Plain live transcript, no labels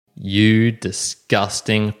You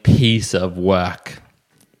disgusting piece of work.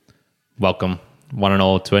 Welcome, one and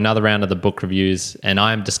all, to another round of the book reviews. And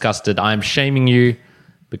I am disgusted. I am shaming you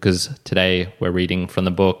because today we're reading from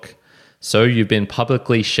the book So You've Been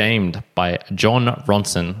Publicly Shamed by Jon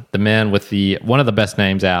Ronson, the man with one of the best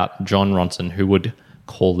names out, Jon Ronson. Who would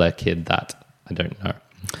call their kid that? I don't know.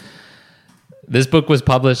 This book was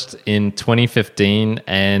published in 2015,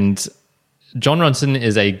 and Jon Ronson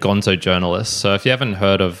is a gonzo journalist. So if you haven't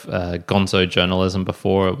heard of gonzo journalism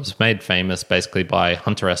before, it was made famous basically by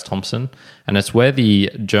Hunter S. Thompson. And it's where the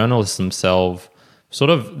journalists themselves, sort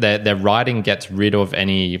of their writing gets rid of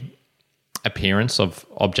any appearance of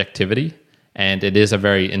objectivity. And it is a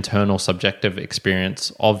very internal, subjective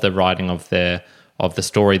experience of the writing of the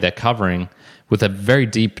story they're covering, with a very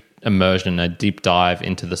deep immersion, a deep dive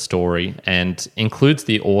into the story, and includes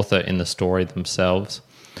the author in the story themselves.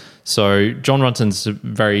 So Jon Ronson's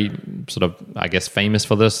very sort of, I guess, famous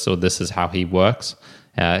for this, or this is how he works,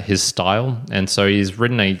 his style. And so he's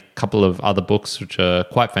written a couple of other books which are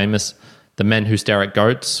quite famous. The Men Who Stare at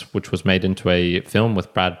Goats, which was made into a film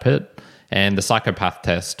with Brad Pitt, and The Psychopath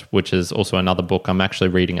Test, which is also another book I'm actually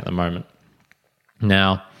reading at the moment.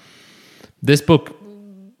 Now, this book,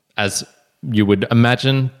 as you would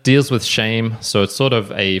imagine, deals with shame. So it's sort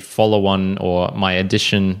of a follow-on, or my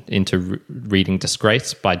addition into reading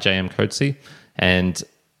Disgrace by J.M. Coetzee, and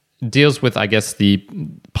deals with, I guess, the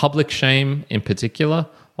public shame in particular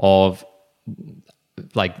of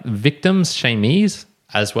like victims, shamees,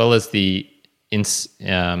 as well as the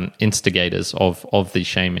instigators of the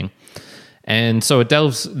shaming. And so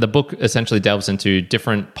the book essentially delves into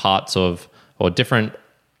different parts of, or different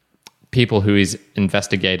people who is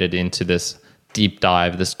investigated into this deep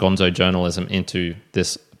dive, this gonzo journalism into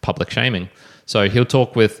this public shaming. So he'll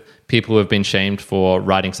talk with people who have been shamed for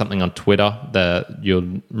writing something on Twitter.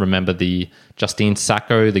 You'll remember the Justine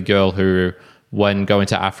Sacco, the girl who, when going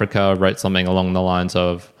to Africa, wrote something along the lines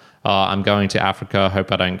of, I'm going to Africa,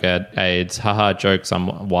 hope I don't get AIDS, haha, jokes,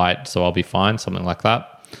 I'm white, so I'll be fine, something like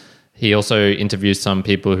that. He also interviews some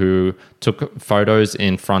people who took photos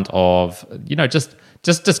in front of,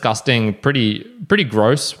 just disgusting, pretty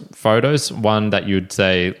gross photos. One that you'd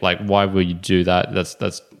say, like, why would you do that?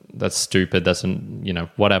 That's stupid. That's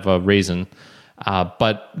whatever reason.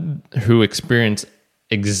 But who experience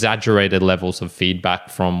exaggerated levels of feedback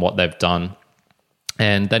from what they've done.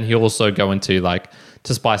 And then he'll also go into, like,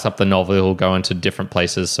 to spice up the novel, he'll go into different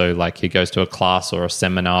places. So, like, he goes to a class or a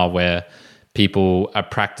seminar where people are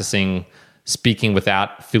practicing speaking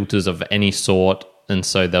without filters of any sort. And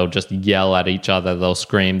so they'll just yell at each other, they'll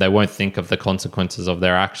scream, they won't think of the consequences of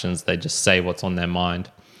their actions, they just say what's on their mind.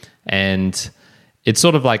 And it's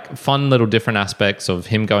sort of like fun little different aspects of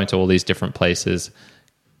him going to all these different places,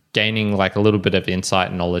 gaining like a little bit of insight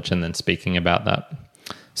and knowledge, and then speaking about that.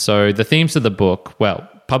 So the themes of the book, well,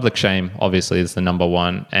 public shame obviously is the number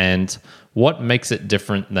one, and what makes it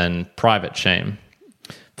different than private shame?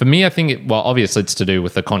 For me, I think, obviously it's to do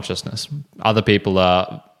with the consciousness. Other people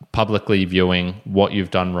are publicly viewing what you've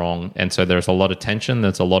done wrong, and so there's a lot of tension,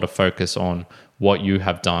 there's a lot of focus on what you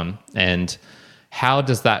have done, and how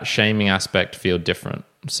does that shaming aspect feel different?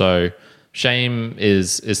 So shame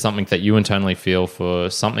is something that you internally feel for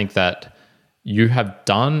something that you have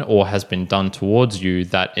done or has been done towards you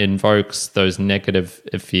that invokes those negative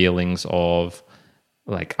feelings of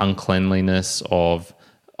like uncleanliness, of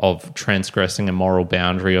transgressing a moral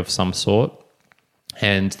boundary of some sort.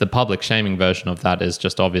 And the public shaming version of that is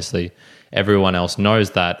just obviously everyone else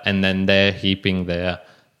knows that, and then they're heaping their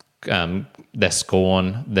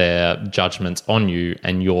scorn, their judgments on you,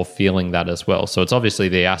 and you're feeling that as well. So it's obviously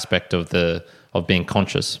the aspect of being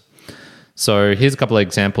conscious. So here's a couple of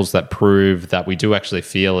examples that prove that we do actually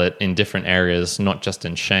feel it in different areas, not just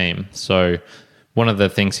in shame. So one of the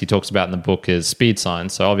things he talks about in the book is speed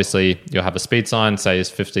signs. So obviously you'll have a speed sign, say is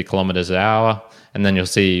 50 kilometers an hour, and then you'll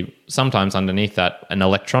see sometimes underneath that an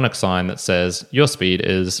electronic sign that says your speed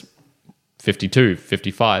is 52,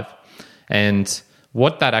 55. And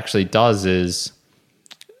what that actually does is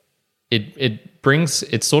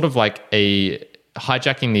it's sort of like a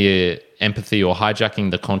hijacking the empathy or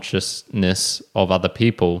hijacking the consciousness of other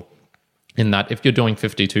people, in that if you're doing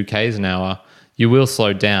 52 Ks an hour, you will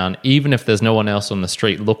slow down even if there's no one else on the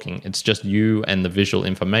street looking. It's just you and the visual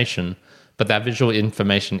information, but that visual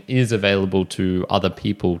information is available to other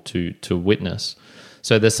people to witness.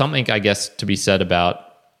 So there's something, I guess, to be said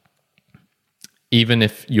about even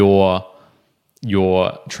if your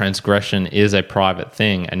transgression is a private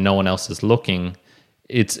thing and no one else is looking,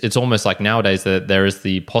 it's almost like nowadays that there is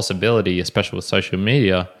the possibility, especially with social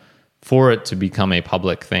media, for it to become a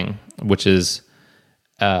public thing, which is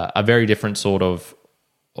a very different sort of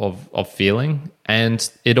of feeling,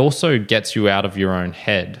 and it also gets you out of your own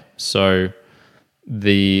head. So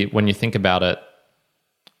when you think about it,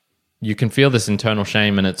 you can feel this internal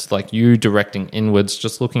shame, and it's like you directing inwards,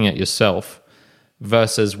 just looking at yourself,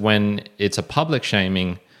 versus when it's a public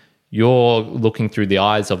shaming, you're looking through the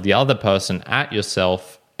eyes of the other person at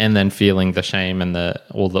yourself and then feeling the shame and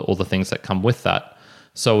all the things that come with that.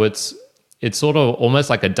 So it's sort of almost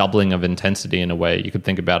like a doubling of intensity in a way. You could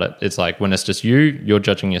think about it. It's like when it's just you're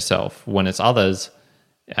judging yourself. When it's others,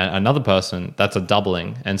 another person, that's a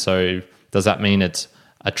doubling. And so does that mean it's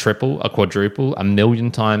a triple, a quadruple, a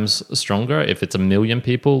million times stronger if it's a million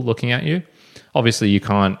people looking at you? Obviously, you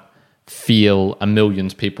can't feel a million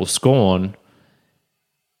people scorn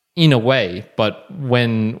in a way, but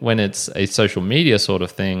when it's a social media sort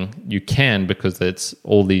of thing, you can, because it's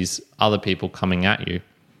all these other people coming at you.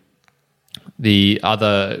 The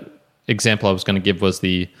other example I was going to give was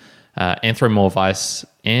the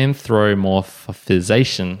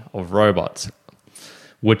anthropomorphization of robots,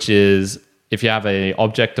 which is if you have an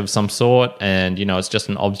object of some sort and, it's just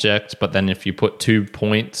an object, but then if you put 2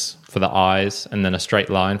 points for the eyes and then a straight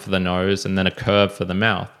line for the nose and then a curve for the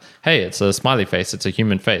mouth, hey, it's a smiley face, it's a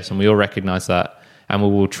human face, and we all recognize that, and we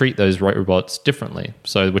will treat those robots differently.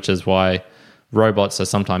 So, which is why robots are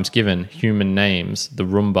sometimes given human names, the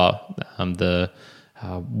Roomba,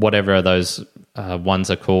 whatever those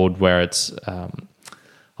ones are called, where it's,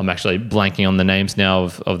 I'm actually blanking on the names now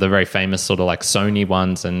of the very famous sort of like Sony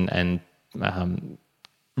ones and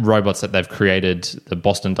robots that they've created. The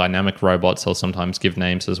Boston Dynamic robots, they'll sometimes give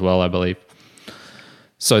names as well, I believe.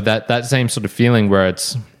 So that same sort of feeling where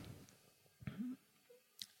it's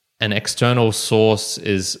an external source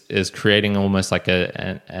is creating almost like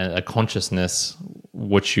a consciousness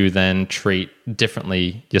which you then treat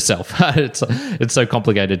differently yourself. It's so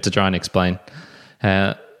complicated to try and explain.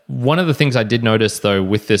 One of the things I did notice though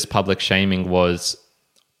with this public shaming was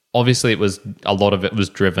obviously a lot of it was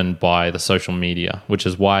driven by the social media, which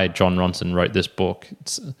is why John Ronson wrote this book.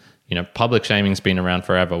 It's, public shaming's been around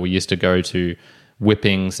forever. We used to go to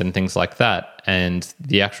whippings and things like that, and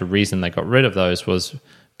the actual reason they got rid of those was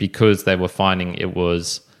because they were finding it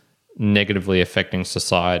was negatively affecting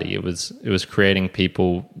society. It was creating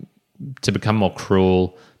people to become more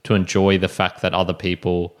cruel, to enjoy the fact that other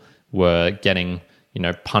people were getting,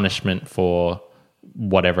 punishment for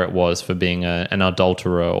whatever it was, for being an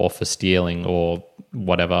adulterer or for stealing or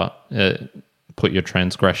whatever. Put your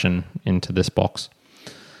transgression into this box.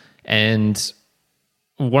 And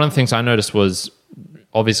one of the things I noticed was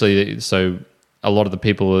obviously, so a lot of the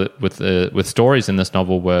people with stories in this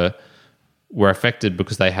novel were affected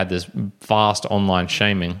because they had this vast online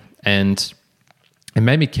shaming, and it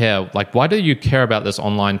made me care. Like, why do you care about this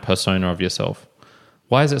online persona of yourself?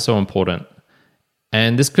 Why is it so important?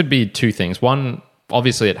 And this could be two things. One,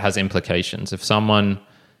 obviously, it has implications. If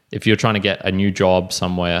you're trying to get a new job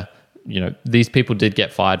somewhere, these people did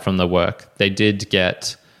get fired from their work. They did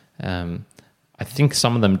get, I think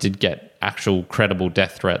some of them did get actual credible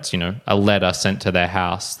death threats, a letter sent to their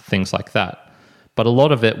house, things like that. But a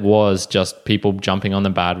lot of it was just people jumping on the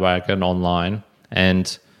bandwagon online,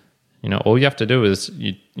 and all you have to do is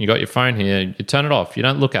you got your phone here, you turn it off, you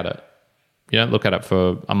don't look at it. You don't look at it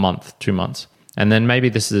for a month, 2 months. And then maybe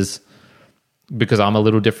this is because I'm a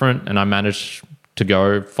little different and I managed to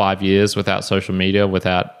go 5 years without social media,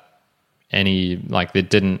 without any, it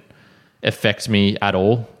didn't affect me at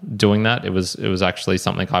all doing that. It was actually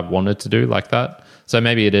something I wanted to do like that. So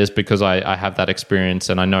maybe it is because I have that experience,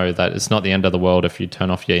 and I know that it's not the end of the world if you turn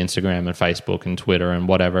off your Instagram and Facebook and Twitter and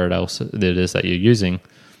whatever else it is that you're using,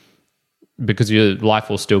 because your life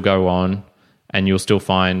will still go on and you'll still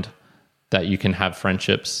find that you can have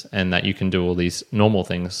friendships and that you can do all these normal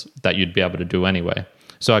things that you'd be able to do anyway.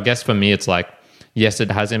 So I guess for me, it's like, yes, it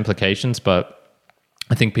has implications, but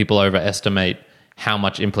I think people overestimate how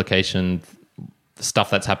much implication stuff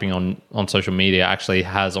that's happening on social media actually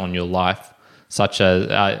has on your life, such as,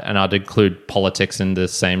 and I'd include politics in the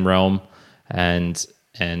same realm, and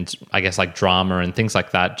I guess like drama and things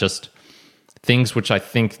like that, just things which I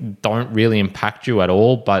think don't really impact you at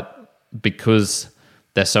all, but because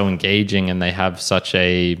they're so engaging and they have such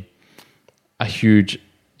take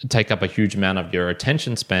up a huge amount of your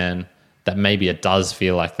attention span, that maybe it does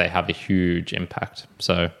feel like they have a huge impact.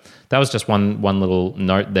 So that was just one little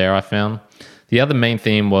note there I found. The other main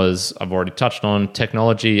theme was, I've already touched on,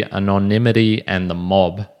 technology, anonymity, and the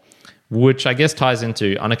mob, which I guess ties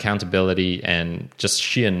into unaccountability and just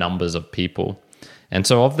sheer numbers of people. And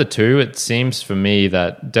so of the two, it seems for me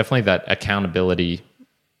that definitely that accountability,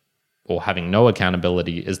 or having no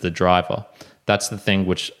accountability, is the driver. That's the thing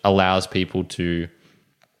which allows people to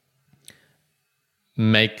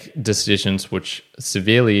make decisions which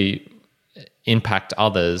severely impact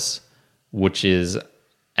others, which is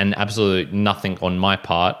an absolute nothing on my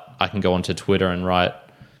part. I can go onto Twitter and write,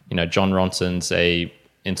 John Ronson's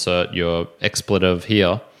insert your expletive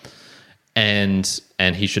here, and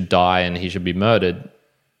he should die and he should be murdered.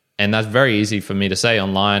 And that's very easy for me to say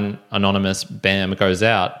online, anonymous, bam, it goes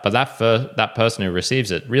out. But that person who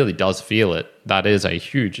receives it really does feel it. That is a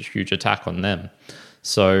huge, huge attack on them.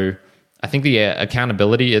 So I think the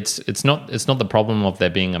accountability, it's not the problem of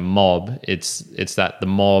there being a mob. It's that the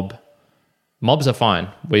mobs are fine.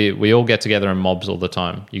 We all get together in mobs all the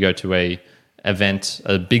time. You go to a event,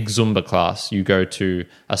 a big Zumba class. You go to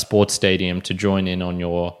a sports stadium to join in on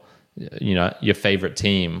your favorite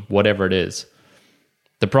team, whatever it is.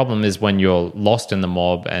 The problem is when you're lost in the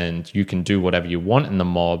mob and you can do whatever you want in the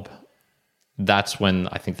mob, that's when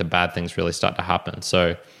I think the bad things really start to happen.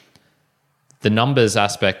 So the numbers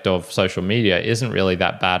aspect of social media isn't really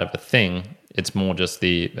that bad of a thing. It's more just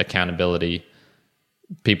the accountability.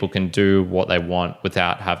 People can do what they want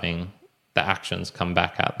without having the actions come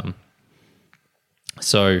back at them.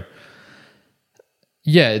 So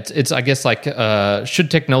yeah, it's I guess like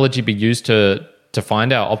should technology be used to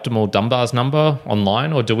find our optimal Dunbar's number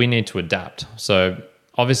online, or do we need to adapt? So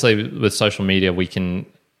obviously with social media, we can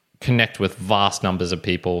connect with vast numbers of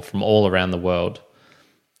people from all around the world.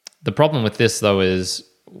 The problem with this, though, is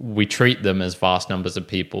we treat them as vast numbers of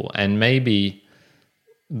people. And maybe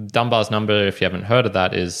Dunbar's number, if you haven't heard of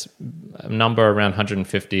that, is a number around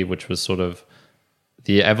 150, which was sort of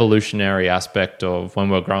the evolutionary aspect of when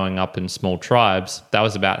we were growing up in small tribes. That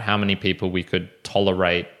was about how many people we could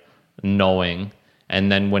tolerate knowing.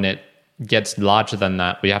 And then when it gets larger than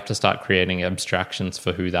that, we have to start creating abstractions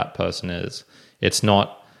for who that person is. It's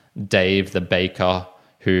not Dave the baker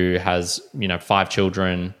who has 5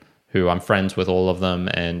 children, who I'm friends with all of them,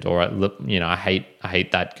 I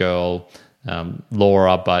hate that girl,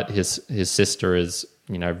 Laura, but his sister is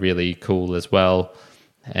really cool as well,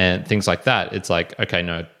 and things like that. It's like, okay,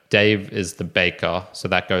 no, Dave is the baker, so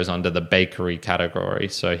that goes under the bakery category.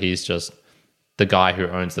 So he's just the guy who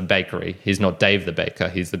owns the bakery. He's not Dave the baker.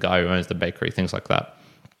 He's the guy who owns the bakery, things like that.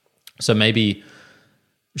 So maybe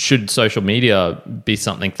should social media be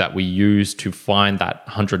something that we use to find that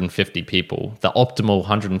 150 people, the optimal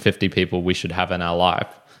 150 people we should have in our life?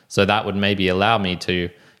 So that would maybe allow me to,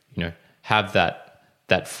 have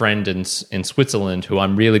that friend in Switzerland who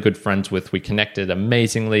I'm really good friends with. We connected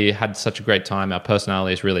amazingly, had such a great time. Our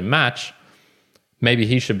personalities really match. Maybe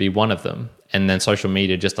he should be one of them. And then social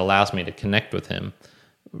media just allows me to connect with him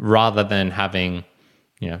rather than having,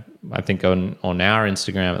 I think on our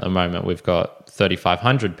Instagram at the moment, we've got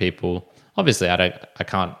 3,500 people. Obviously, I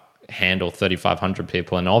can't handle 3,500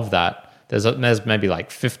 people. And of that, there's maybe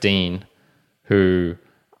like 15 who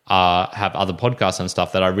have other podcasts and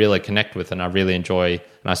stuff that I really connect with and I really enjoy.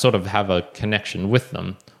 And I sort of have a connection with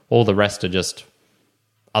them. All the rest are just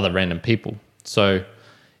other random people. So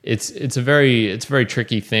it's a very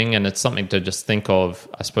tricky thing, and it's something to just think of,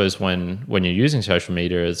 I suppose, when you're using social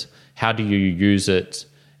media, is how do you use it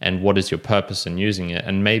and what is your purpose in using it?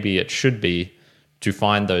 And maybe it should be to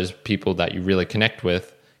find those people that you really connect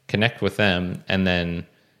with them, and then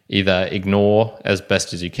either ignore as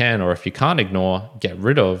best as you can, or if you can't ignore, get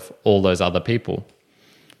rid of all those other people.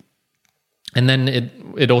 And then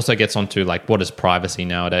it also gets onto like, what is privacy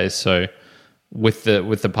nowadays? So with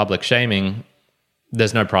the public shaming,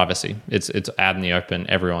 there's no privacy. It's out in the open.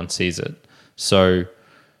 Everyone sees it. So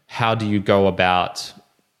how do you go about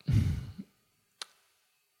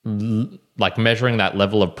like measuring that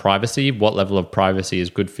level of privacy? What level of privacy is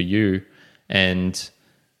good for you? And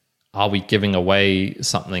are we giving away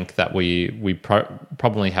something that we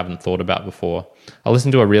probably haven't thought about before? I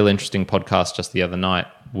listened to a real interesting podcast just the other night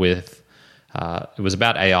with, it was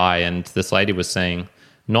about AI, and this lady was saying,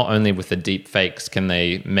 not only with the deep fakes can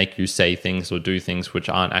they make you say things or do things which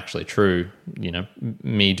aren't actually true,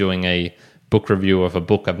 me doing a book review of a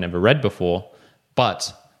book I've never read before,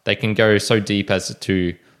 but they can go so deep as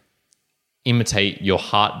to imitate your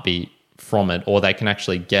heartbeat from it, or they can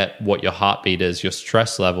actually get what your heartbeat is, your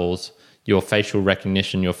stress levels, your facial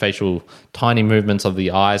recognition, your facial tiny movements of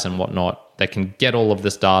the eyes and whatnot. They can get all of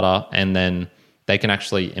this data, and then they can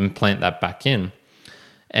actually implant that back in.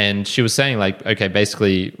 And she was saying, like, okay,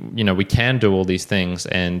 basically, we can do all these things,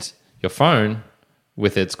 and your phone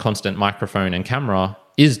with its constant microphone and camera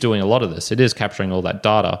is doing a lot of this. It is capturing all that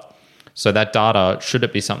data. So that data, should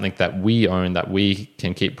it be something that we own, that we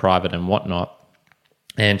can keep private and whatnot?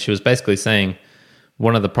 And she was basically saying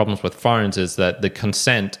one of the problems with phones is that the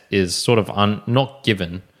consent is sort of not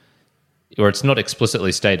given, or it's not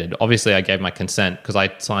explicitly stated. Obviously, I gave my consent because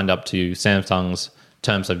I signed up to Samsung's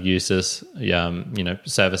terms of uses,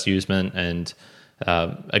 service usement and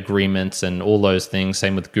agreements and all those things.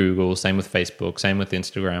 Same with Google, same with Facebook, same with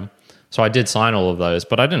Instagram. So I did sign all of those,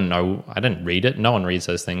 but I didn't read it. No one reads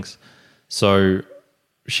those things. So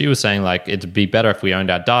she was saying like it'd be better if we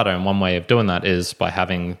owned our data, and one way of doing that is by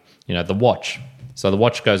having, the watch. So the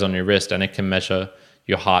watch goes on your wrist and it can measure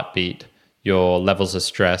your heartbeat, your levels of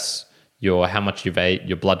stress, how much you've ate,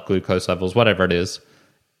 your blood glucose levels, whatever it is.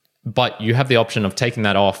 But you have the option of taking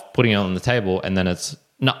that off, putting it on the table, and then it's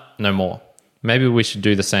no more. Maybe we should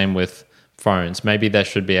do the same with phones. Maybe there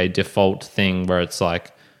should be a default thing where it's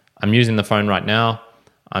like, I'm using the phone right now,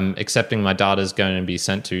 I'm accepting my data is going to be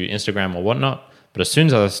sent to Instagram or whatnot, but as soon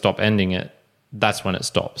as I stop ending it, that's when it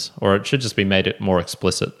stops. Or it should just be made it more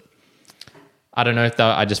explicit. I don't know,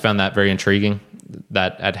 though. I just found that very intriguing,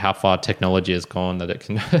 that at how far technology has gone, that it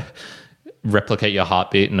can replicate your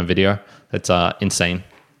heartbeat in a video. It's insane.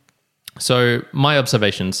 So my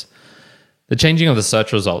observations, the changing of the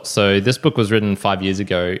search results. So this book was written 5 years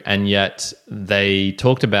ago, and yet they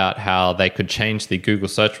talked about how they could change the Google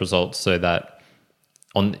search results so that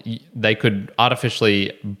they could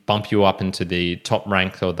artificially bump you up into the top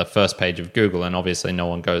rank or the first page of Google, and obviously no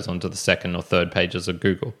one goes onto the second or third pages of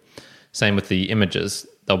Google. Same with the images.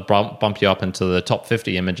 They'll bump you up into the top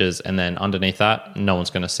 50 images, and then underneath that, no one's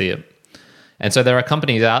going to see it. And so there are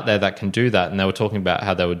companies out there that can do that, and they were talking about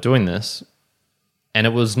how they were doing this. And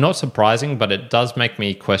it was not surprising, but it does make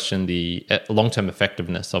me question the long-term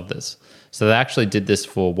effectiveness of this. So they actually did this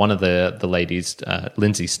for one of the ladies,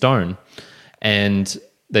 Lindsay Stone, and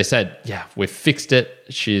they said, yeah, we've fixed it.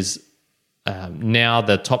 She's now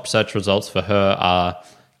the top search results for her are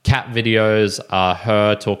cat videos, are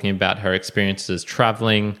her talking about her experiences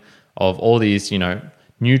traveling, of all these,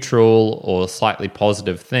 neutral or slightly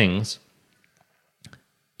positive things.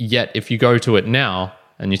 Yet if you go to it now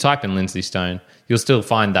and you type in Lindsay Stone, you'll still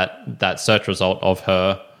find that search result of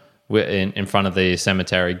her in front of the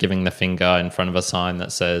cemetery, giving the finger in front of a sign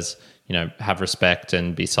that says, have respect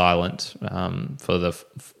and be silent for the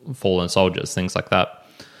fallen soldiers, things like that.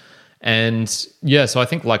 And yeah, so I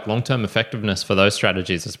think like long-term effectiveness for those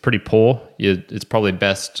strategies is pretty poor. It's probably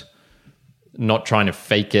best not trying to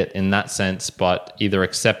fake it in that sense, but either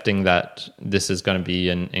accepting that this is going to be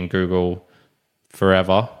in Google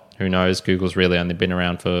forever. Who knows? Google's really only been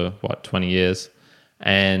around for 20 years.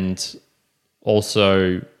 And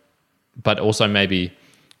also maybe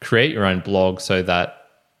create your own blog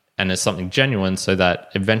and it's something genuine, so that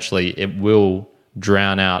eventually it will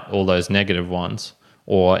drown out all those negative ones,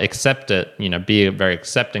 or accept it, be very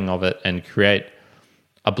accepting of it and create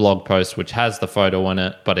a blog post which has the photo in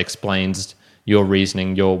it, but explains your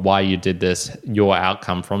reasoning, why you did this, your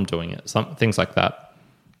outcome from doing it, things like that.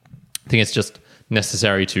 I think it's just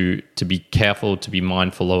necessary to be careful, to be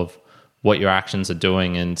mindful of what your actions are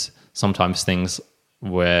doing, and sometimes things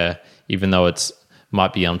where, even though it's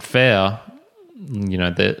might be unfair,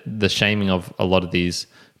 the shaming of a lot of these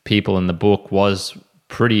people in the book was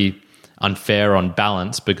pretty unfair on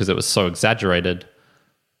balance because it was so exaggerated.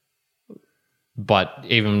 But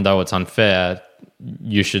even though it's unfair,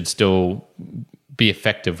 you should still be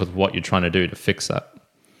effective with what you're trying to do to fix that.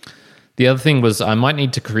 The other thing was I might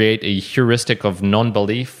need to create a heuristic of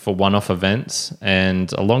non-belief for one-off events,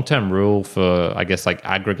 and a long-term rule for, I guess, like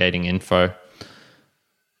aggregating info.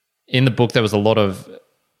 In the book, there was a lot of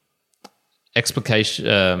explanations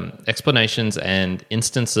and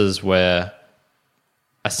instances where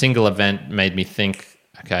a single event made me think,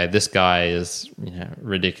 okay, this guy is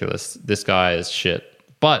ridiculous. This guy is shit.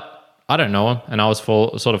 But I don't know him, and I was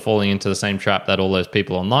sort of falling into the same trap that all those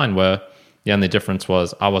people online were. The only difference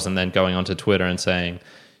was I wasn't then going onto Twitter and saying,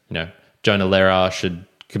 Jonah Lehrer should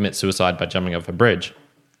commit suicide by jumping off a bridge.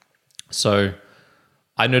 So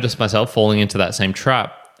I noticed myself falling into that same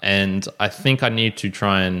trap, and I think I need to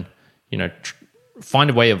try and, find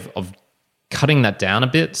a way of cutting that down a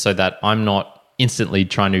bit so that I'm not instantly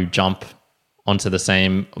trying to jump onto the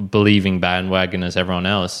same believing bandwagon as everyone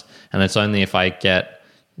else. And it's only if I get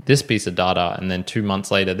this piece of data and then 2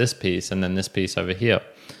 months later this piece and then this piece over here.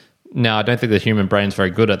 Now, I don't think the human brain's very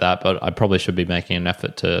good at that, but I probably should be making an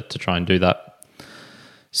effort to try and do that.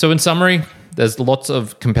 So in summary, there's lots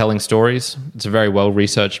of compelling stories. It's a very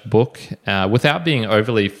well-researched book without being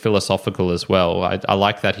overly philosophical as well. I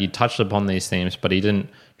like that he touched upon these themes, but he didn't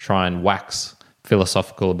try and wax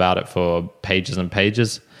philosophical about it for pages and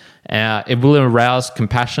pages. It will arouse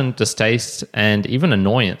compassion, distaste, and even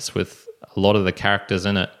annoyance with a lot of the characters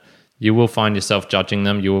in it. You will find yourself judging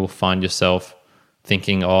them. You will find yourself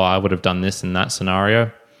thinking, I would have done this in that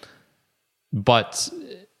scenario. But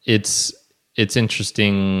it's it's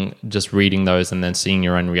interesting just reading those and then seeing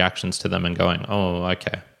your own reactions to them and going, oh,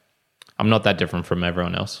 okay, I'm not that different from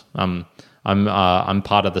everyone else. I'm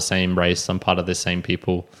part of the same race. I'm part of the same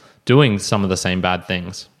people doing some of the same bad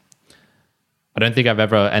things. I don't think I've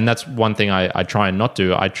ever, and that's one thing I try and not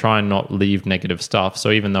do. I try and not leave negative stuff.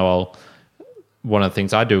 So even though one of the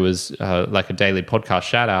things I do is like a daily podcast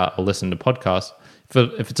shout out, I'll listen to podcasts.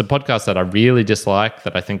 If it's a podcast that I really dislike,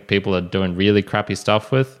 that I think people are doing really crappy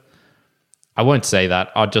stuff with, I won't say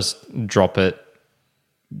that. I'll just drop it.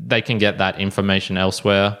 They can get that information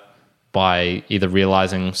elsewhere by either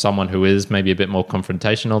realizing someone who is maybe a bit more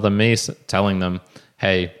confrontational than me, telling them,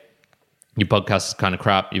 hey, your podcast is kind of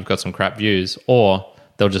crap, you've got some crap views, or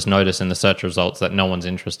they'll just notice in the search results that no one's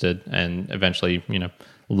interested and eventually,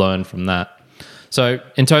 learn from that. So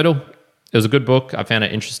in total, it was a good book. I found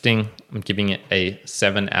it interesting. I'm giving it a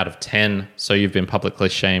 7 out of 10. So You've Been Publicly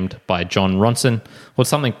Shamed by John Ronson. What's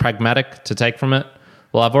something pragmatic to take from it?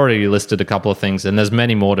 Well, I've already listed a couple of things, and there's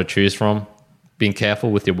many more to choose from. Being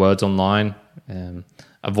careful with your words online,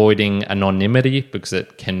 avoiding anonymity because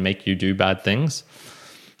it can make you do bad things.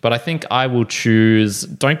 But I think I will choose,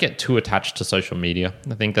 don't get too attached to social media.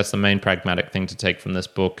 I think that's the main pragmatic thing to take from this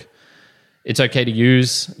book. It's okay to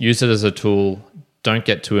use it as a tool. Don't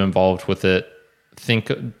get too involved with it. Think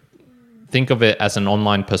of it as an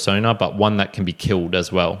online persona, but one that can be killed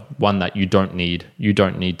as well. One that you don't need. You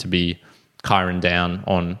don't need to be Kyron down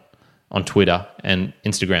on Twitter and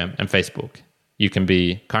Instagram and Facebook. You can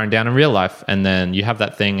be Kyron down in real life, and then you have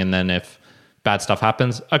that thing, and then if bad stuff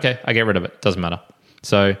happens, okay, I get rid of it. Doesn't matter.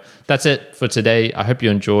 So that's it for today. I hope you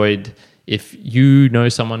enjoyed. If you know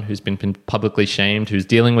someone who's been publicly shamed, who's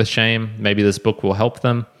dealing with shame, maybe this book will help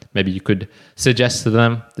them. Maybe you could suggest to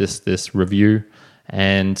them this review.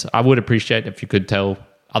 And I would appreciate if you could tell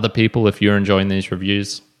other people if you're enjoying these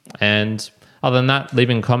reviews. And other than that,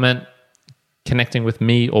 leaving a comment, connecting with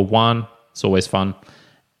me or Juan, it's always fun.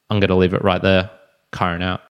 I'm going to leave it right there. Kyron out.